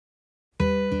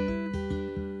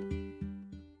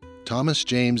Thomas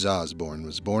James Osborne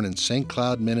was born in St.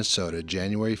 Cloud, Minnesota,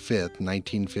 January 5,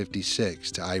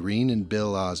 1956, to Irene and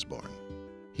Bill Osborne.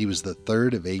 He was the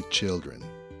third of 8 children.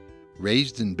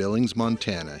 Raised in Billings,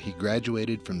 Montana, he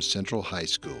graduated from Central High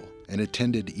School and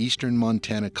attended Eastern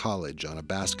Montana College on a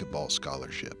basketball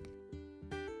scholarship.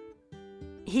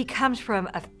 He comes from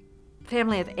a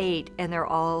family of 8, and they're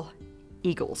all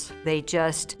Eagles. They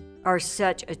just are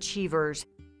such achievers.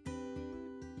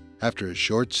 After a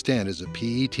short stint as a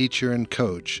PE teacher and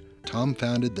coach, Tom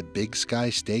founded the Big Sky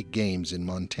State Games in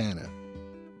Montana.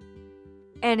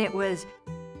 And it was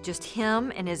just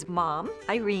him and his mom,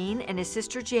 Irene, and his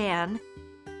sister Jan.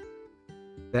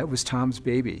 That was Tom's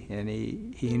baby, and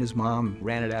he and his mom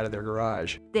ran it out of their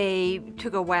garage. They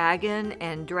took a wagon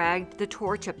and dragged the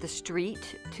torch up the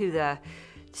street to the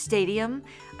stadium.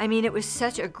 I mean, it was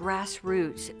such a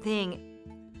grassroots thing.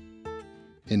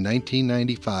 In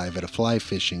 1995, at a fly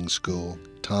fishing school,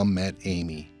 Tom met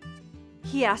Amy.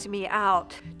 He asked me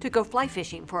out to go fly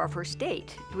fishing for our first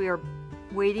date. We were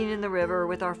wading in the river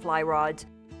with our fly rods.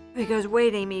 He goes,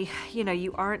 "Wait, Amy,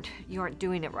 you aren't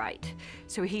doing it right."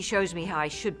 So he shows me how I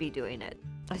should be doing it.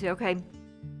 I said, "Okay,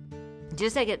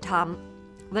 just take it, Tom.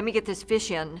 Let me get this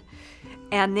fish in,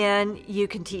 and then you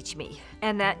can teach me."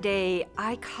 And that day,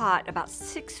 I caught about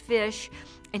 6 fish,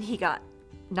 and he got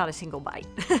not a single bite.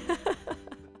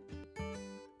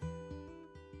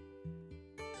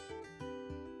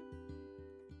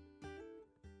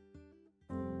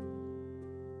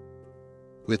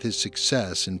 With his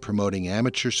success in promoting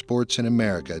amateur sports in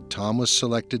America, Tom was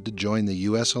selected to join the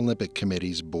U.S. Olympic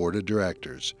Committee's board of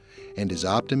directors, and his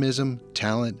optimism,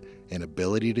 talent, and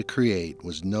ability to create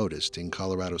was noticed in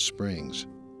Colorado Springs.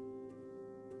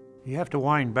 You have to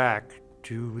wind back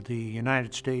to the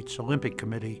United States Olympic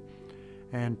Committee,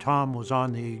 and Tom was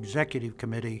on the executive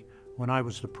committee when I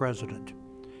was the president.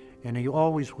 And he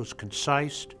always was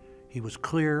concise, he was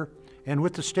clear, and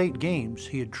with the state games,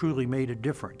 he had truly made a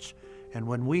difference. And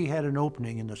when we had an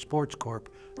opening in the Sports Corp,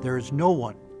 there is no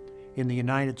one in the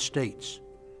United States,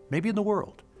 maybe in the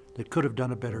world, that could have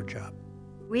done a better job.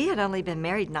 We had only been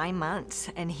married 9 months,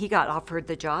 and he got offered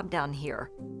the job down here.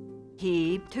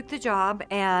 He took the job,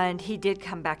 and he did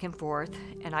come back and forth,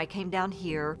 and I came down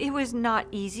here. It was not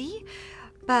easy,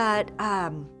 but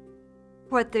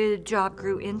what the job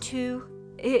grew into,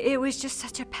 it was just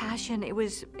such a passion. It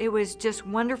was just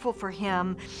wonderful for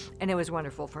him, and it was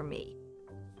wonderful for me.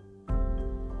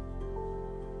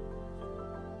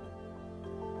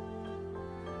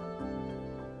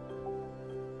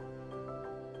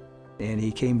 And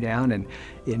he came down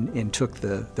and took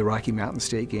the Rocky Mountain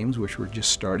State Games, which were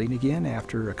just starting again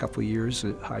after a couple of years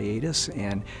of hiatus,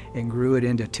 and grew it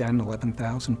into 10,000,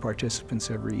 11,000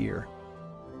 participants every year.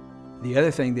 The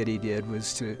other thing that he did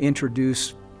was to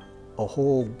introduce a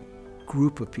whole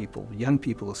group of people, young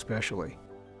people especially,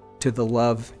 to the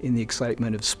love and the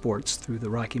excitement of sports through the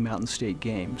Rocky Mountain State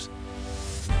Games.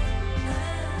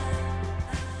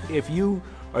 If you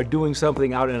are doing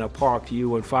something out in a park, you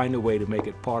would find a way to make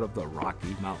it part of the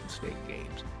Rocky Mountain State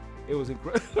Games. It was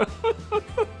incredible.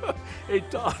 Hey,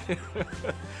 Tom,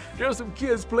 there's some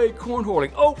kids playing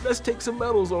cornholing. Oh, let's take some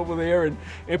medals over there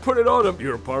and put it on them.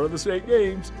 You're a part of the state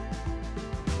games.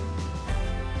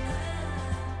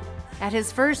 At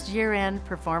his first year-end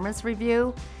performance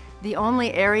review, the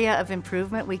only area of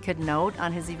improvement we could note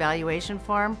on his evaluation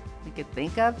form we could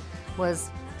think of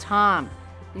was, "Tom,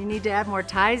 you need to add more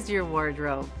ties to your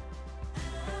wardrobe."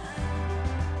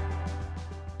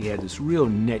 He had this real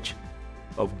niche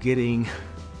of getting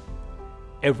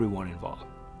everyone involved.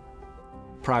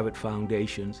 Private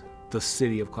foundations, the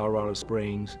city of Colorado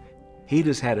Springs. He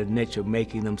just had a niche of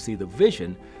making them see the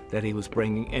vision that he was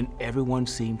bringing, and everyone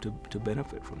seemed to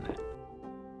benefit from that.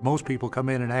 Most people come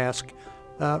in and ask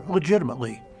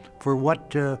legitimately for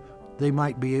what they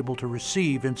might be able to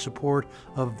receive in support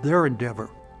of their endeavor.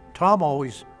 Tom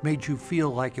always made you feel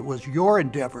like it was your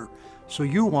endeavor, so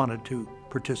you wanted to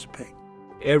participate.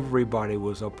 Everybody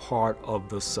was a part of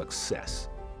the success.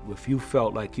 If you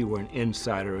felt like you were an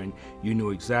insider and you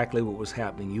knew exactly what was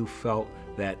happening, you felt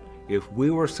that if we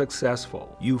were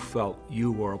successful, you felt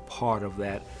you were a part of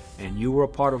that, and you were a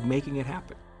part of making it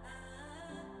happen.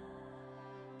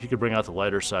 You could bring out the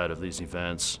lighter side of these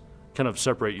events, kind of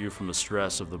separate you from the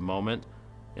stress of the moment,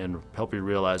 and help you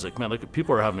realize, like, man, look,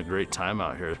 people are having a great time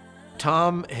out here.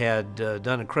 Tom had done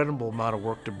an incredible amount of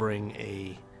work to bring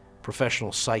a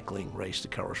professional cycling race to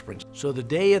Colorado Springs. So the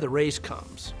day of the race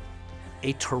comes,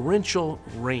 a torrential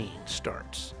rain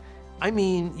starts. I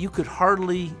mean, you could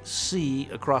hardly see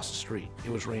across the street.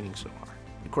 It was raining so hard.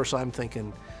 Of course, I'm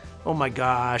thinking, oh my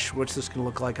gosh, what's this gonna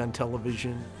look like on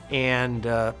television? And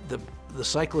the The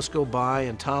cyclists go by,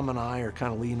 and Tom and I are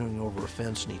kind of leaning over a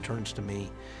fence, and he turns to me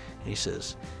and he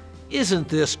says, "Isn't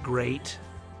this great?"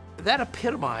 That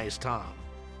epitomized Tom.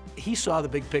 He saw the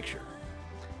big picture,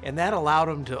 and that allowed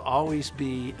him to always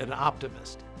be an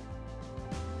optimist.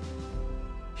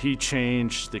 He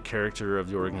changed the character of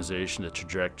the organization, the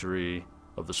trajectory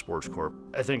of the sports corp.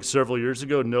 I think several years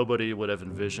ago, nobody would have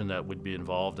envisioned that we'd be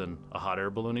involved in a hot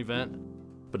air balloon event.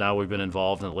 But now we've been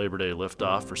involved in the Labor Day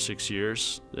liftoff for 6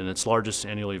 years, in its largest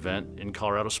annual event in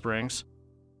Colorado Springs.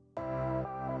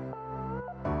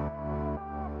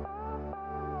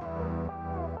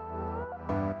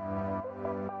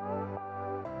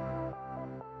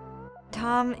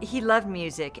 Tom, he loved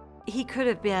music. He could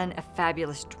have been a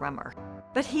fabulous drummer,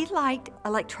 but he liked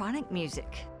electronic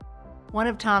music. One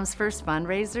of Tom's first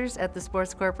fundraisers at the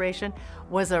Sports Corporation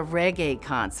was a reggae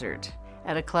concert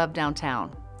at a club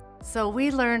downtown. So we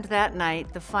learned that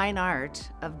night the fine art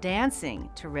of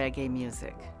dancing to reggae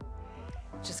music.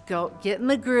 Just go, get in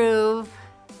the groove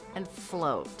and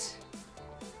float.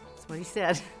 That's what he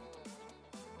said.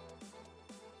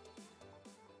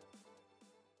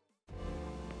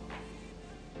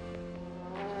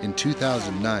 In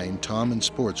 2009, Tom and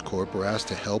Sports Corp were asked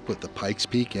to help with the Pikes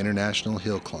Peak International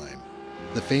Hill Climb.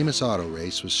 The famous auto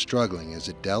race was struggling as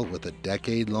it dealt with a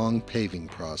decade-long paving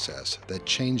process that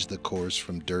changed the course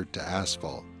from dirt to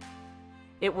asphalt.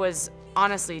 It was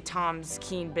honestly Tom's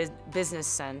keen business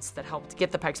sense that helped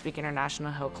get the Pikes Peak International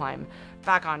Hill Climb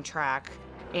back on track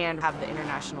and have the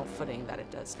international footing that it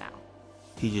does now.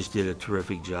 He just did a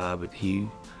terrific job. He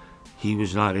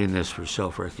was not in this for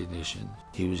self-recognition.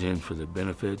 He was in for the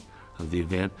benefit of the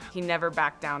event. He never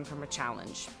backed down from a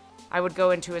challenge. I would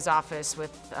go into his office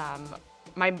with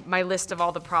my list of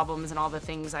all the problems and all the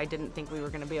things I didn't think we were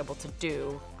going to be able to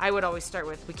do. I would always start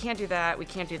with, we can't do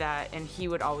that, and he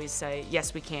would always say,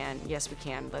 yes we can,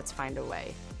 let's find a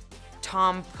way.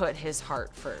 Tom put his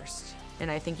heart first, and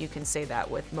I think you can say that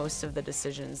with most of the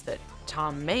decisions that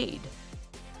Tom made.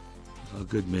 A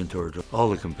good mentor to all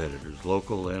the competitors,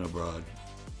 local and abroad.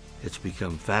 It's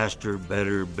become faster,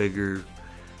 better, bigger.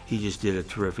 He just did a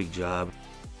terrific job.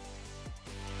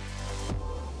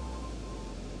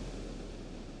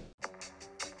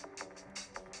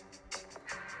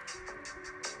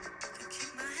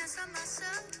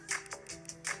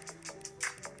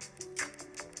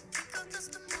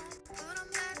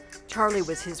 Charlie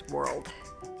was his world.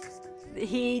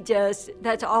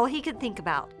 That's all he could think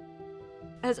about.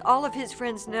 As all of his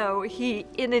friends know, he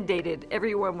inundated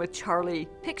everyone with Charlie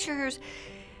pictures,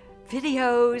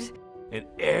 videos. And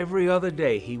every other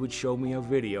day, he would show me a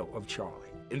video of Charlie.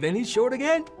 And then he'd show it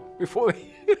again before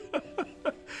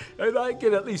and I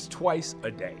get at least twice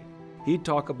a day. He'd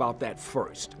talk about that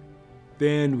first.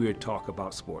 Then we'd talk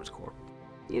about Sports Corp.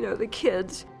 You know, the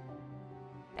kids,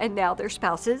 and now their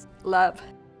spouses, love,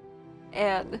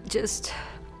 and just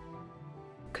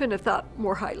couldn't have thought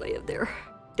more highly of their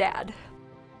dad.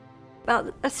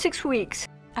 About 6 weeks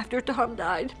after Tom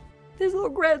died, his little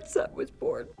grandson was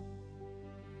born.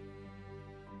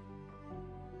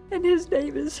 And his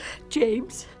name is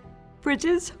James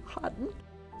Bridges Houghton.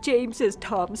 James is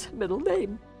Tom's middle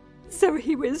name, so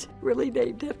he was really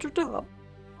named after Tom.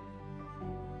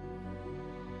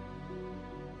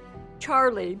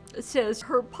 Charlie says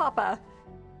her papa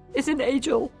is an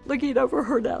angel looking over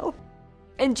her now.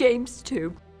 And James,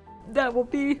 too. That will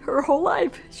be her whole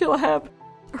life. She'll have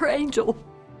her angel.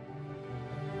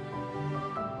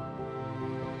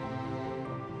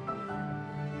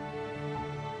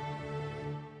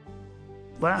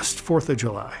 Last 4th of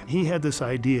July, he had this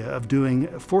idea of doing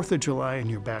 4th of July in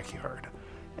your backyard.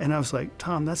 And I was like,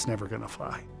 Tom, that's never gonna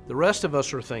fly. The rest of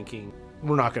us are thinking,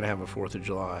 we're not gonna have a 4th of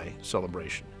July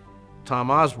celebration.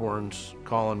 Tom Osborne's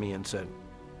calling me and said,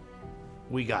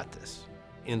 we got this.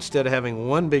 Instead of having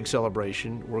one big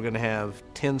celebration, we're gonna have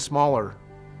 10 smaller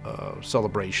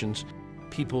celebrations.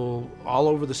 People all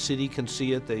over the city can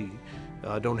see it. They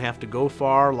don't have to go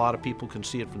far. A lot of people can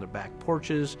see it from their back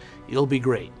porches. It'll be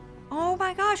great. Oh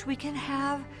my gosh, we can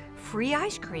have free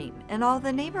ice cream in all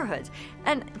the neighborhoods.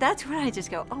 And that's when I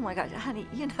just go, oh my gosh, honey,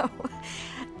 you know,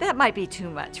 that might be too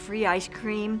much. Free ice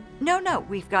cream. No,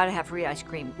 we've got to have free ice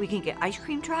cream. We can get ice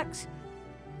cream trucks.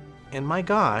 And my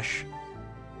gosh,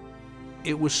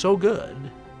 it was so good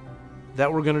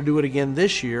that we're going to do it again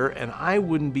this year, and I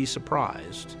wouldn't be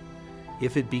surprised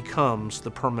if it becomes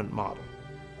the permanent model.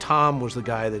 Tom was the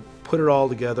guy that put it all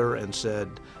together and said,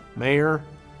 Mayor,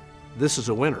 this is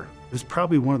a winner. It was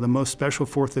probably one of the most special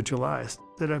 4th of Julys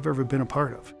that I've ever been a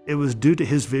part of. It was due to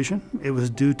his vision. It was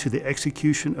due to the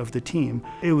execution of the team.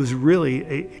 It was really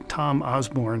a Tom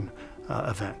Osborne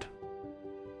event.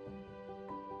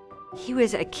 He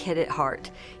was a kid at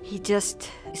heart. He just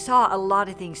saw a lot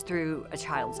of things through a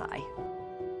child's eye.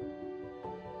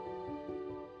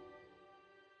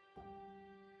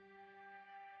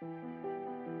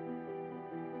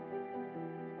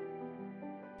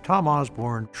 Tom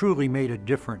Osborne truly made a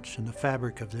difference in the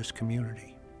fabric of this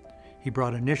community. He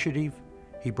brought initiative,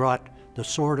 he brought the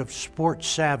sort of sports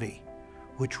savvy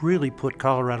which really put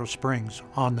Colorado Springs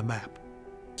on the map.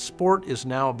 Sport is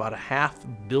now about a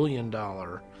 $500 million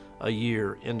a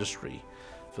year industry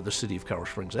for the city of Colorado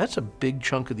Springs. That's a big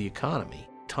chunk of the economy.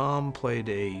 Tom played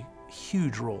a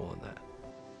huge role in that.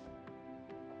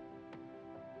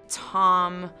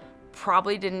 Tom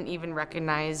probably didn't even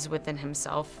recognize within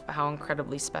himself how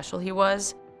incredibly special he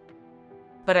was,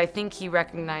 but I think he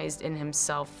recognized in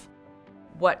himself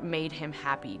what made him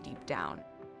happy deep down.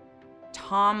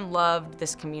 Tom loved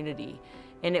this community,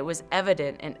 and it was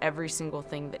evident in every single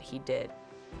thing that he did.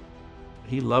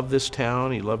 He loved this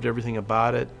town, he loved everything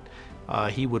about it.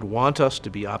 He would want us to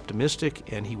be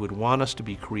optimistic, and he would want us to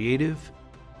be creative.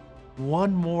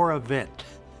 One more event.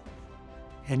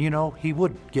 And you know, he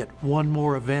would get one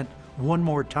more event, one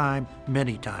more time,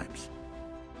 many times.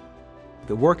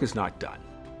 The work is not done.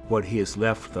 What he has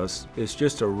left with us is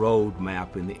just a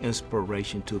roadmap and the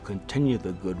inspiration to continue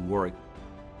the good work.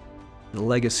 The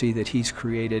legacy that he's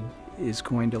created is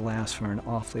going to last for an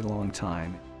awfully long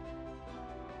time.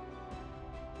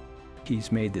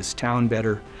 He's made this town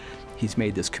better, he's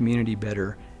made this community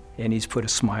better, and he's put a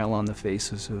smile on the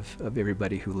faces of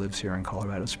everybody who lives here in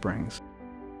Colorado Springs.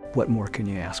 What more can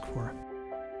you ask for?